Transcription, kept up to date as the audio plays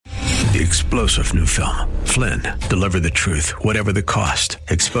The explosive new film, Flynn, deliver the truth, whatever the cost,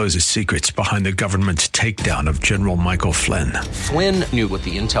 exposes secrets behind the government's takedown of General Michael Flynn. Flynn knew what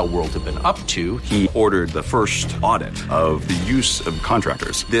the intel world had been up to. He ordered the first audit of the use of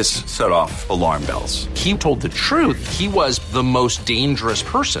contractors. This set off alarm bells. He told the truth. He was the most dangerous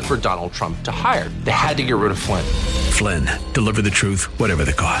person for Donald Trump to hire. They had to get rid of Flynn. Flynn, deliver the truth, whatever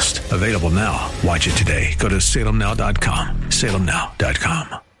the cost. Available now. Watch it today. Go to salemnow.com.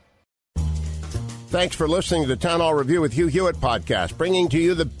 salemnow.com. Thanks for listening to the Town Hall Review with Hugh Hewitt podcast, bringing to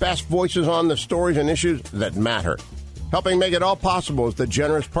you the best voices on the stories and issues that matter. Helping make it all possible is the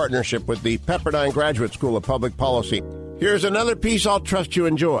generous partnership with the Pepperdine Graduate School of Public Policy. Here's another piece I'll trust you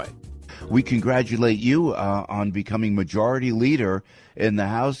enjoy. We congratulate you on becoming majority leader in the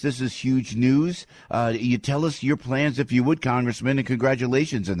House. This is huge news. You tell us your plans, if you would, Congressman, and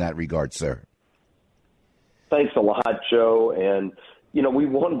congratulations in that regard, sir. Thanks a lot, Joe. And you know, we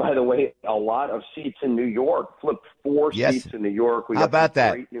won, by the way, a lot of seats in New York, flipped 4 seats in New York. How about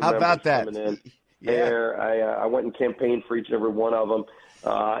that? How about that? There, I went and campaigned for each and every one of them.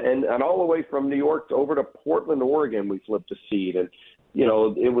 And all the way from New York over to Portland, Oregon, we flipped a seat. And, you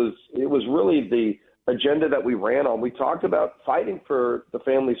know, it was really the agenda that we ran on. We talked about fighting for the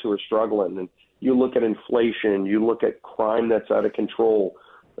families who are struggling. And you look at inflation, you look at crime that's out of control.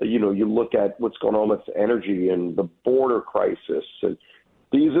 You know, you look at what's going on with energy and the border crisis. And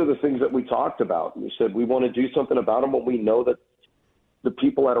these are the things that we talked about. We said we want to do something about them when we know that the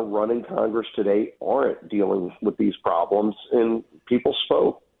people that are running Congress today aren't dealing with these problems. And people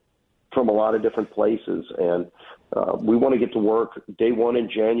spoke from a lot of different places. And we want to get to work. Day one in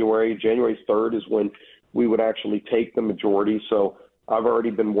January 3rd is when we would actually take the majority. So I've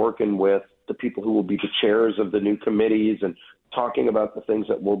already been working with the people who will be the chairs of the new committees and talking about the things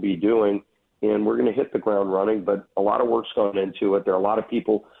that we'll be doing, and we're going to hit the ground running, but a lot of work's gone into it. There are a lot of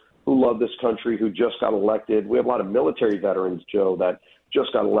people who love this country who just got elected. We have a lot of military veterans, Joe, that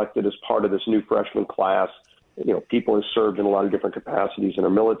just got elected as part of this new freshman class. You know, people who served in a lot of different capacities in our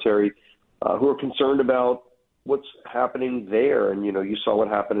military who are concerned about what's happening there. And, you know, you saw what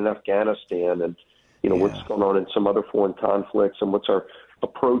happened in Afghanistan and, you know, what's going on in some other foreign conflicts and what's our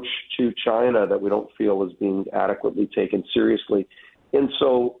approach to China that we don't feel is being adequately taken seriously. And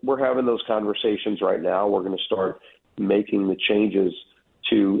so we're having those conversations right now. We're going to start making the changes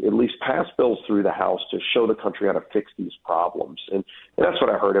to at least pass bills through the House to show the country how to fix these problems. And that's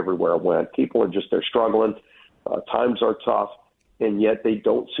what I heard everywhere I went. People are they're struggling. Times are tough, and yet they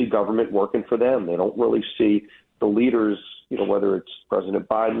don't see government working for them. They don't really see the leaders, you know, whether it's President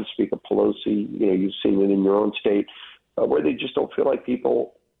Biden, Speaker Pelosi, you know, you've seen it in your own state, where they just don't feel like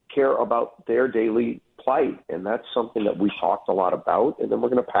people care about their daily plight. And that's something that we talked a lot about, and then we're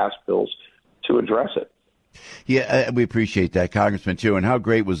going to pass bills to address it. Yeah, we appreciate that, Congressman, too. And how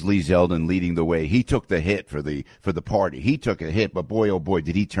great was Lee Zeldin leading the way? He took the hit for the party. He took a hit, but boy, oh boy,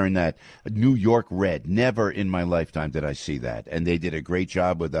 did he turn that New York red. Never in my lifetime did I see that. And they did a great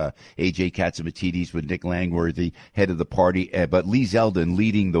job with A.J. Katsimatidis, with Nick Langworthy, head of the party. But Lee Zeldin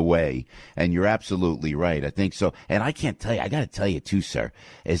leading the way. And you're absolutely right. I think so. And I can't tell you, I got to tell you, too, sir,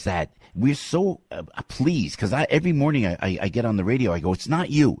 is that we're so pleased because every morning I get on the radio. I go, it's not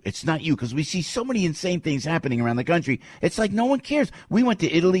you, because we see so many insane things happening around the country. It's like no one cares. We went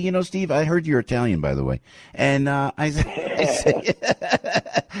to Italy, you know, Steve. I heard you're Italian, by the way, and I said,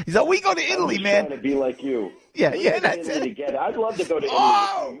 we go to Italy, man. Trying to be like you. Yeah, that's it. I'd love to go to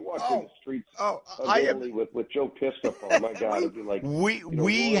Italy. You walk through the streets of Italy with Joe Piscopo. My God, it'd be like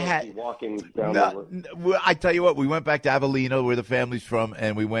we had walking down the I tell you what, we went back to Avellino, where the family's from,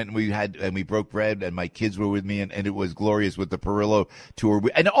 and we went and we broke bread, and my kids were with me, and it was glorious with the Perillo tour.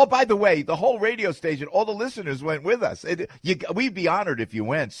 And by the way, the whole radio station, all the listeners went with us. We'd be honored if you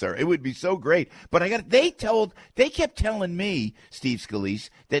went, sir. It would be so great. But they kept telling me, Steve Scalise,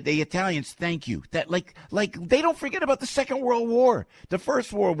 that the Italians thank you. That like they don't forget about the Second World War, the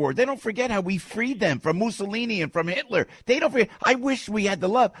First World War. They don't forget how we freed them from Mussolini and from Hitler. They don't forget. I wish we had the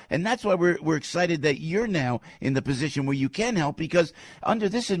love, and that's why we're excited that you're now in the position where you can help, because under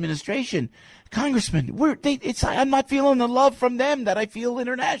this administration, Congressman, I'm not feeling the love from them that I feel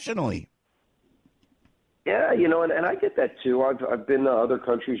internationally. Yeah, you know, and I get that too. I've been to other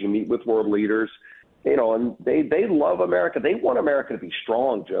countries. You meet with world leaders, you know, and they love America. They want America to be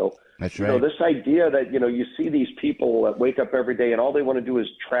strong, Joe. That's right. You know, this idea that, you know, you see these people that wake up every day and all they want to do is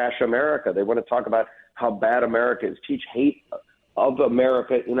trash America. They want to talk about how bad America is, teach hate of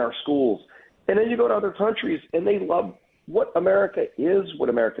America in our schools. And then you go to other countries and they love what America is, what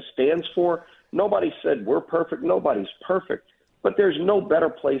America stands for. Nobody said we're perfect. Nobody's perfect. But there's no better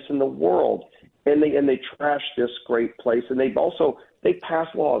place in the world. and they trash this great place, and they pass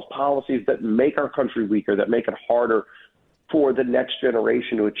laws, policies that make our country weaker, that make it harder for the next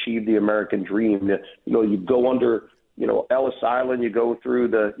generation to achieve the American dream. You go under, Ellis Island, you go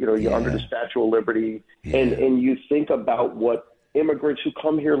through you're under the Statue of Liberty, and you think about what immigrants who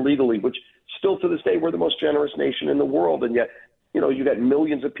come here legally, which still to this day we're the most generous nation in the world, and yet, you got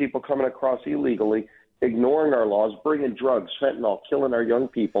millions of people coming across illegally, ignoring our laws, bringing drugs, fentanyl, killing our young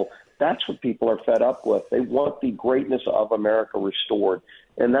people. That's what people are fed up with. They want the greatness of America restored,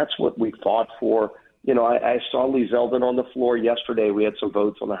 and that's what we fought for. I saw Lee Zeldin on the floor yesterday. We had some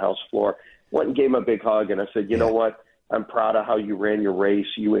votes on the House floor. Went and gave him a big hug, and I said, you know what? I'm proud of how you ran your race.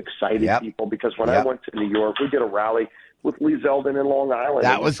 You excited people, because when I went to New York, we did a rally with Lee Zeldin in Long Island.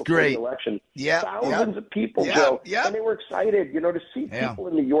 That was great. Election. Thousands of people, Joe, and they were excited, to see people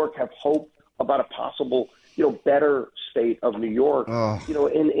in New York have hope about a possible, better state of New York.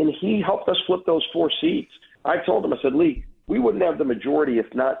 And he helped us flip those 4 seats. I told him, I said, Lee, we wouldn't have the majority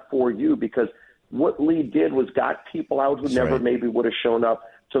if not for you, because what Lee did was got people out who never maybe would have shown up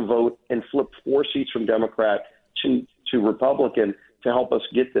to vote, and flipped 4 seats from Democrat to Republican to help us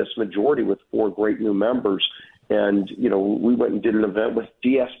get this majority with 4 great new members. And, we went and did an event with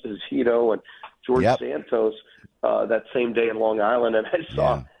D'Esposito and George Santos that same day in Long Island. And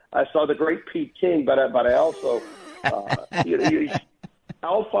I saw the great Pete King, but I also,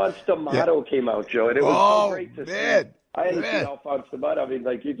 Alphonse D'Amato came out, Joe, and it was so great to see. I hadn't seen Alphonse D'Amato. I mean,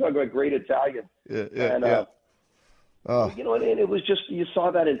 you talk about great Italian. And it was just, you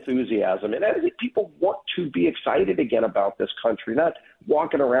saw that enthusiasm. And I think people want to be excited again about this country, not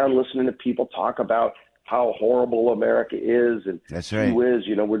walking around listening to people talk about how horrible America is and who is,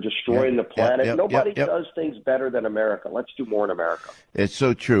 we're destroying the planet. Nobody does things better than America. Let's do more in America. It's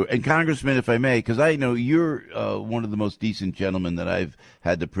so true. And Congressman, if I may, because I know you're one of the most decent gentlemen that I've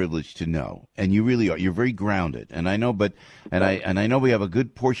had the privilege to know, and you really are. You're very grounded, and I know. I know we have a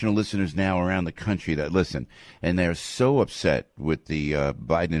good portion of listeners now around the country that listen, and they're so upset with the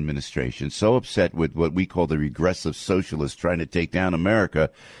Biden administration, so upset with what we call the regressive socialists trying to take down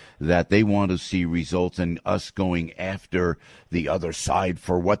America, that they want to see results in us going after the other side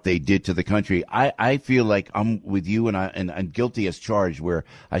for what they did to the country. I feel like I'm with you, and I'm guilty as charged, where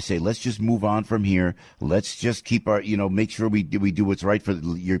I say, let's just move on from here. Let's just keep our, make sure we do what's right for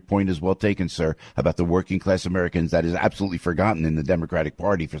your point is well taken, sir, about the working class Americans. That is absolutely forgotten in the Democratic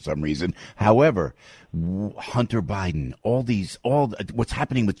Party for some reason. However, Hunter Biden, all what's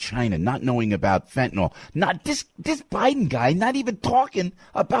happening with China, not knowing about fentanyl, not this Biden guy, not even talking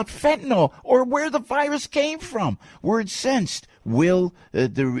about fentanyl or where the virus came from. We're incensed. Will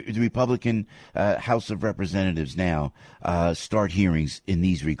the Republican House of Representatives now start hearings in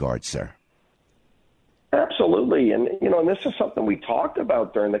these regards, sir? Absolutely. And, and this is something we talked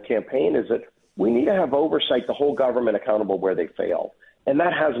about during the campaign, is that we need to have oversight, the whole government accountable where they fail. And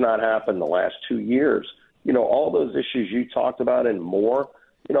that has not happened the last 2 years. All those issues you talked about and more,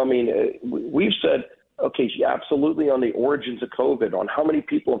 we've said, okay, absolutely, on the origins of COVID, on how many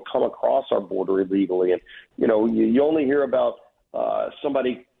people have come across our border illegally. And, you only hear about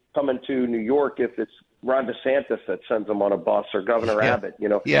somebody coming to New York if it's Ron DeSantis that sends them on a bus, or Governor Abbott.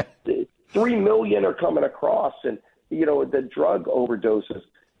 3 million are coming across, and, the drug overdoses.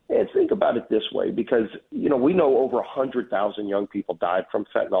 And think about it this way, because, we know over 100,000 young people died from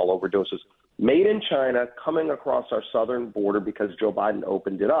fentanyl overdoses made in China coming across our southern border because Joe Biden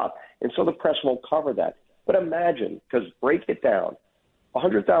opened it up. And so the press won't cover that. But imagine, because break it down,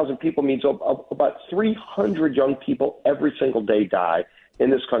 100,000 people means about 300 young people every single day die in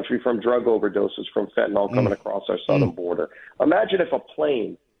this country from drug overdoses from fentanyl coming across our southern border. Imagine if a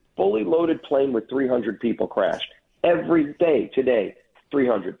plane, fully loaded plane with 300 people crashed every day today.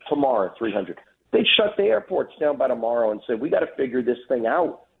 300, tomorrow 300. They'd shut the airports down by tomorrow and say, we got to figure this thing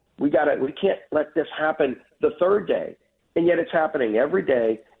out. We can't let this happen the third day. And yet it's happening every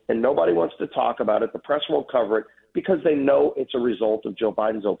day, and nobody wants to talk about it. The press won't cover it because they know it's a result of Joe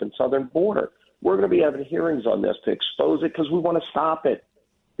Biden's open southern border. We're going to be having hearings on this to expose it because we want to stop it.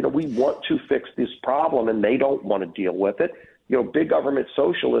 We want to fix this problem, and they don't want to deal with it. Big government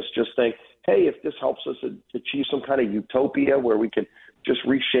socialists just think, hey, if this helps us achieve some kind of utopia where we can just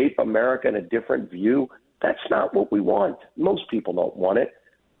reshape America in a different view, that's not what we want. Most people don't want it.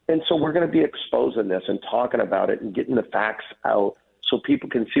 And so we're going to be exposing this and talking about it and getting the facts out so people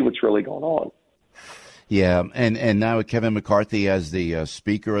can see what's really going on. Yeah, and now with Kevin McCarthy as the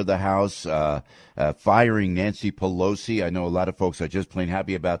Speaker of the House, firing Nancy Pelosi. I know a lot of folks are just plain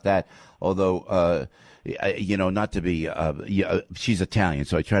happy about that, although, not to be, she's Italian,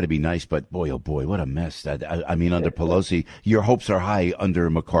 so I try to be nice, but boy, oh boy, what a mess. I mean, under Pelosi, your hopes are high under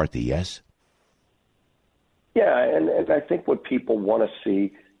McCarthy, yes? Yeah, and I think what people want to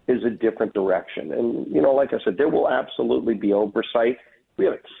see is a different direction. And, like I said, there will absolutely be oversight. We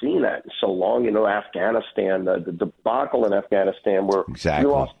haven't seen that in so long. Afghanistan, the debacle in Afghanistan where we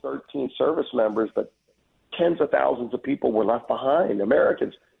lost 13 service members, but tens of thousands of people were left behind,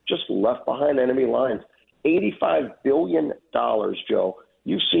 Americans just left behind enemy lines. $85 billion, Joe.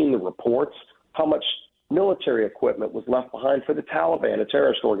 You've seen the reports, how much military equipment was left behind for the Taliban, a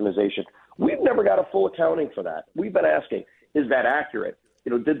terrorist organization. We've never got a full accounting for that. We've been asking, is that accurate?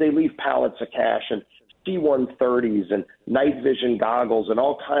 Did they leave pallets of cash and C-130s and night vision goggles and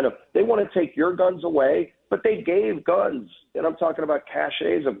all kind of – they want to take your guns away, but they gave guns, and I'm talking about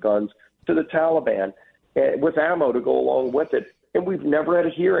caches of guns, to the Taliban with ammo to go along with it. And we've never had a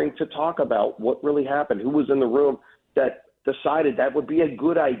hearing to talk about what really happened, who was in the room that decided that would be a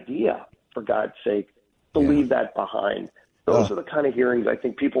good idea, for God's sake, to leave that behind. Those are the kind of hearings I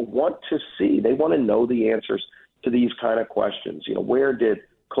think people want to see. They want to know the answers to these kind of questions. Where did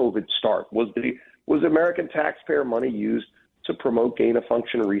COVID start? Was American taxpayer money used to promote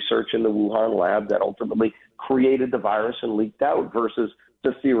gain-of-function research in the Wuhan lab that ultimately created the virus and leaked out versus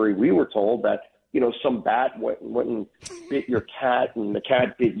the theory we were told that, some bat went and bit your cat and the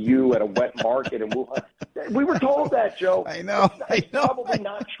cat bit you at a wet market in Wuhan. We were told that, Joe. I know. It's probably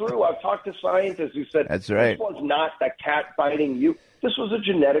not true. I've talked to scientists who said that's right. This was not the cat biting you. This was a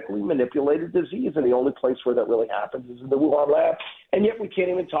genetically manipulated disease, and the only place where that really happens is in the Wuhan lab. And yet we can't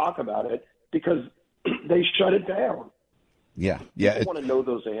even talk about it because they shut it down. Yeah. I want to know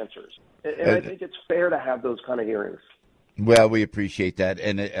those answers. And I think it's fair to have those kind of hearings. Well, we appreciate that.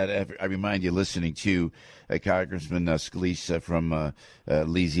 And I remind you, listening to Congressman Scalise from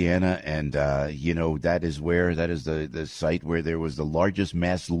Louisiana, and, that is the site where there was the largest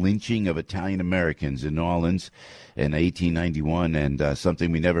mass lynching of Italian Americans in New Orleans in 1891, and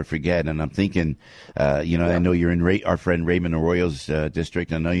something we never forget. And I'm thinking, I know you're in our friend Raymond Arroyo's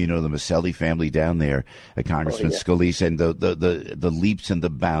district. I know you know the Maselli family down there, Congressman Scalise, and the leaps and the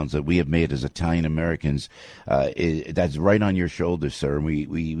bounds that we have made as Italian Americans. That's right on your shoulders, sir. And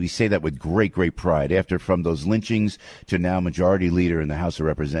we say that with great, great pride. After from those lynchings to now majority leader in the House of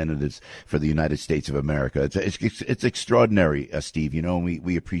Representatives for the United States of America. It's extraordinary, Steve. And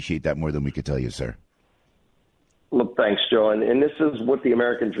we appreciate that more than we could tell you, sir. Well, thanks, Joe. And this is what the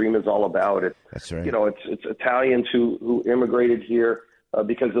American dream is all about. That's right. It's Italians who immigrated here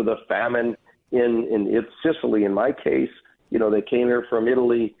because of the famine in Sicily. In my case, they came here from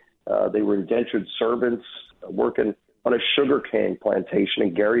Italy. They were indentured servants working on a sugarcane plantation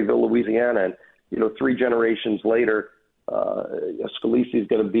in Garyville, Louisiana. And, 3 generations later, Scalise is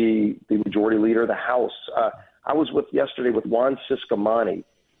going to be the majority leader of the House. I was yesterday with Juan Ciscomani.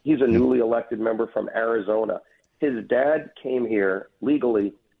 He's a newly elected member from Arizona. His dad came here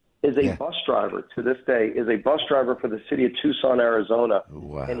legally, is a bus driver to this day, is a bus driver for the city of Tucson, Arizona.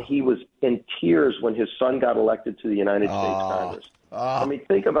 Wow. And he was in tears when his son got elected to the United States Congress. I mean,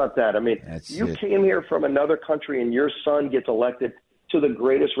 think about that. I mean, came here from another country and your son gets elected to the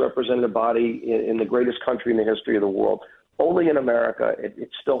greatest representative body in the greatest country in the history of the world. Only in America, it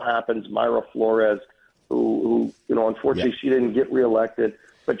still happens. Mayra Flores, who unfortunately she didn't get reelected,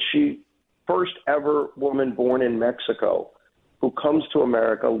 but she first ever woman born in Mexico who comes to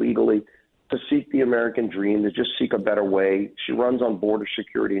America legally to seek the American dream, to just seek a better way. She runs on border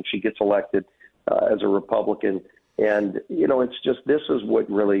security and she gets elected as a Republican. And, it's just, this is what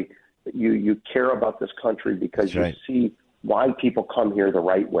really you care about this country because you see why people come here the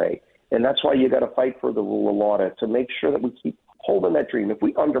right way. And that's why you got to fight for the rule of law to make sure that we keep holding that dream. If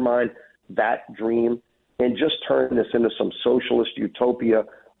we undermine that dream and just turn this into some socialist utopia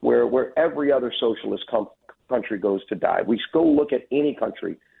where every other socialist country goes to die, we go look at any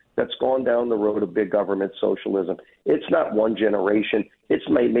country that's gone down the road of big government socialism. It's not one generation. It's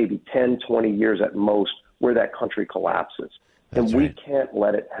maybe 10, 20 years at most where that country collapses. And we can't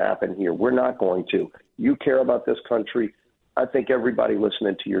let it happen here. We're not going to. You care about this country. I think everybody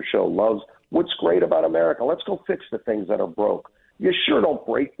listening to your show loves what's great about America. Let's go fix the things that are broke. You sure don't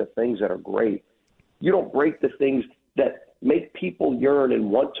break the things that are great. You don't break the things that make people yearn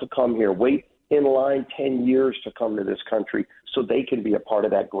and want to come here, wait in line 10 years to come to this country so they can be a part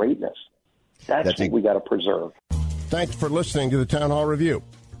of that greatness. That's what we got to preserve. Thanks for listening to the Town Hall Review.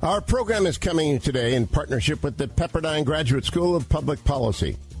 Our program is coming today in partnership with the Pepperdine Graduate School of Public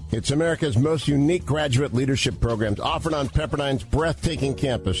Policy. It's America's most unique graduate leadership programs offered on Pepperdine's breathtaking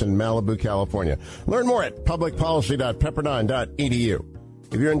campus in Malibu, California. Learn more at publicpolicy.pepperdine.edu.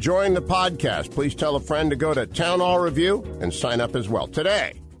 If you're enjoying the podcast, please tell a friend to go to Town Hall Review and sign up as well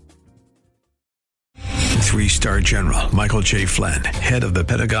today. 3-star general Michael J. Flynn, head of the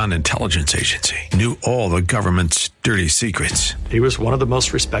Pentagon Intelligence Agency, knew all the government's dirty secrets. He was one of the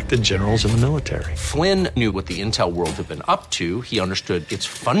most respected generals in the military. Flynn knew what the intel world had been up to. He understood its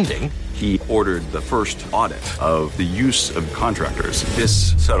funding. He ordered the first audit of the use of contractors.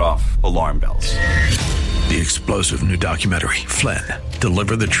 This set off alarm bells. The explosive new documentary, Flynn,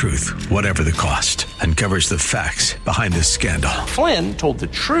 Deliver the Truth, Whatever the Cost, uncovers the facts behind this scandal. Flynn told the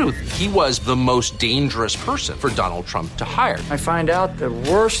truth. He was the most dangerous person for Donald Trump to hire. I find out the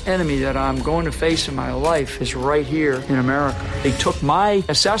worst enemy that I'm going to face in my life is right here in America. They took my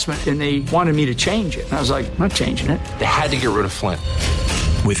assessment and they wanted me to change it. And I was like, I'm not changing it. They had to get rid of Flynn.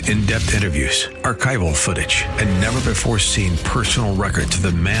 With in-depth interviews, archival footage, and never-before-seen personal records of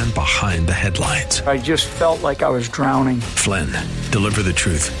the man behind the headlines. I just felt like I was drowning. Flynn, Deliver the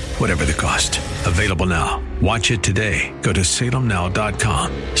Truth, Whatever the Cost. Available now. Watch it today. Go to salemnow.com.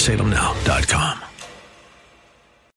 salemnow.com.